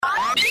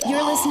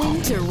You're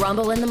listening to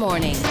Rumble in the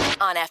Morning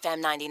on FM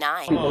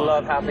 99. People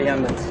love happy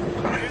endings.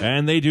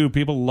 And they do.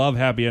 People love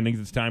happy endings.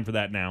 It's time for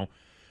that now.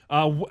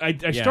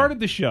 I started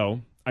the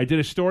show. I did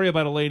a story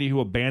about a lady who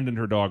abandoned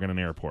her dog in an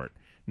airport.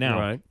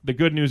 Now, the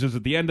good news is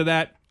at the end of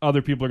that,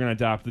 other people are going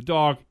to adopt the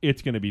dog.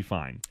 It's going to be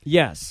fine.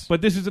 Yes.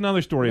 But this is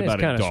another story about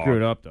a dog. It's kind of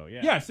screwed up, though.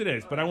 Yeah. Yes, it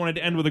is. But I wanted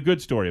to end with a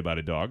good story about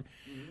a dog.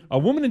 A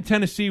woman in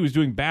Tennessee was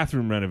doing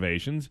bathroom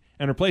renovations,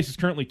 and her place is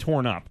currently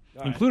torn up,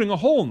 including a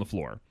hole in the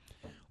floor.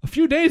 A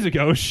few days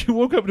ago, she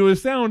woke up to a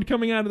sound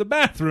coming out of the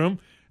bathroom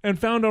and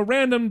found a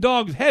random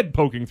dog's head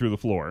poking through the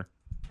floor.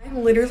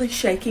 I'm literally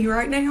shaking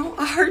right now.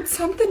 I heard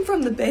something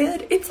from the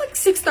bed. It's like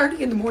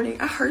 6:30 in the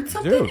morning. I heard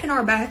something in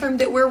our bathroom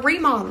that we're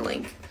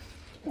remodeling.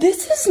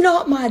 This is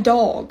not my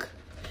dog.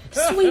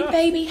 Sweet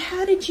baby,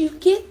 how did you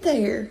get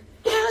there?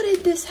 How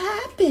did this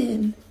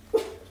happen?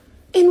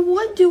 And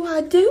what do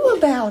I do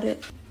about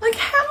it? Like,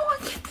 how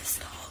do I get this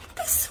dog,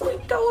 this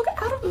sweet dog,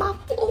 out of my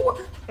floor?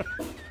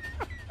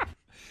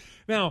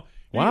 Now,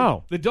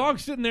 wow. The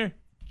dog's sitting there,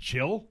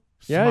 chill,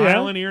 Yeah,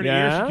 smiling yeah. ear to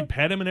Yeah. ear. She can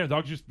pet him, and the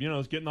dog's just,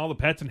 is getting all the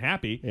pets and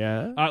happy.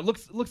 Yeah.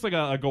 Looks like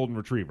a golden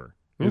retriever.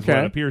 Is Okay.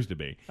 what it appears to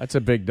be. That's a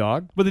big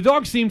dog. But the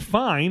dog seemed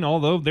fine,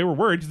 although they were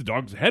worried the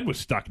dog's head was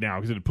stuck now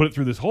because it had put it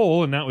through this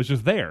hole, and now it was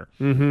just there.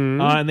 Mm-hmm.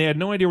 And they had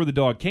no idea where the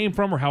dog came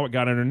from or how it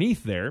got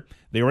underneath there.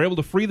 They were able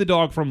to free the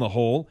dog from the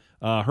hole.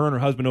 Her and her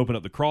husband opened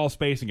up the crawl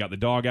space and got the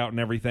dog out and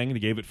everything, and they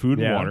gave it food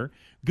and water.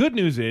 Good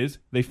news is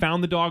they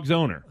found the dog's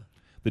owner.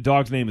 The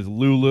dog's name is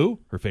Lulu.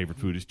 Her favorite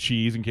food is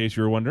cheese, in case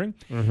you were wondering.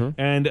 Mm-hmm.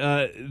 And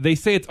they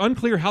say it's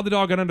unclear how the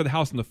dog got under the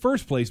house in the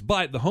first place,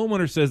 but the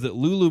homeowner says that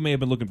Lulu may have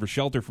been looking for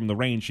shelter from the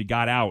rain. She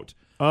got out.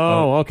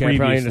 Oh, okay. Probably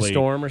in a previously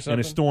storm or something? In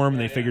a storm,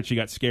 and they figured she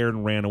got scared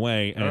and ran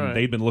away, and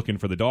they'd been looking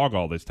for the dog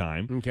all this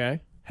time. Okay.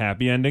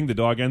 Happy ending. The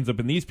dog ends up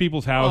in these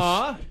people's house,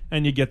 Aw.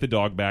 and you get the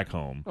dog back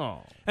home.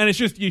 Oh. And it's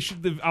just,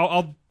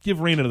 I'll give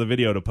Raina the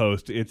video to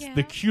post. It's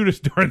the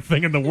cutest darn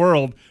thing in the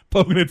world,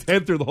 poking its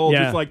head through the hole,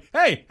 just like,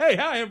 hey,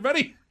 hi,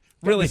 everybody.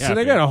 Really So happy.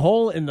 they got a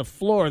hole in the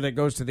floor that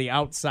goes to the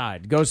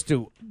outside, goes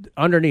to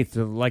underneath,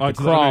 to like the to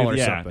crawl or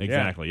underneath. something.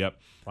 Exactly, yep.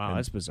 Wow, And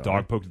that's bizarre.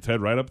 Dog poked its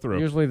head right up through.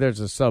 Usually there's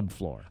a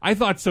subfloor. I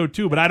thought so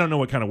too, but I don't know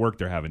what kind of work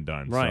they're having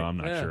done, Right. so I'm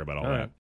not Yeah. sure about all All that. right.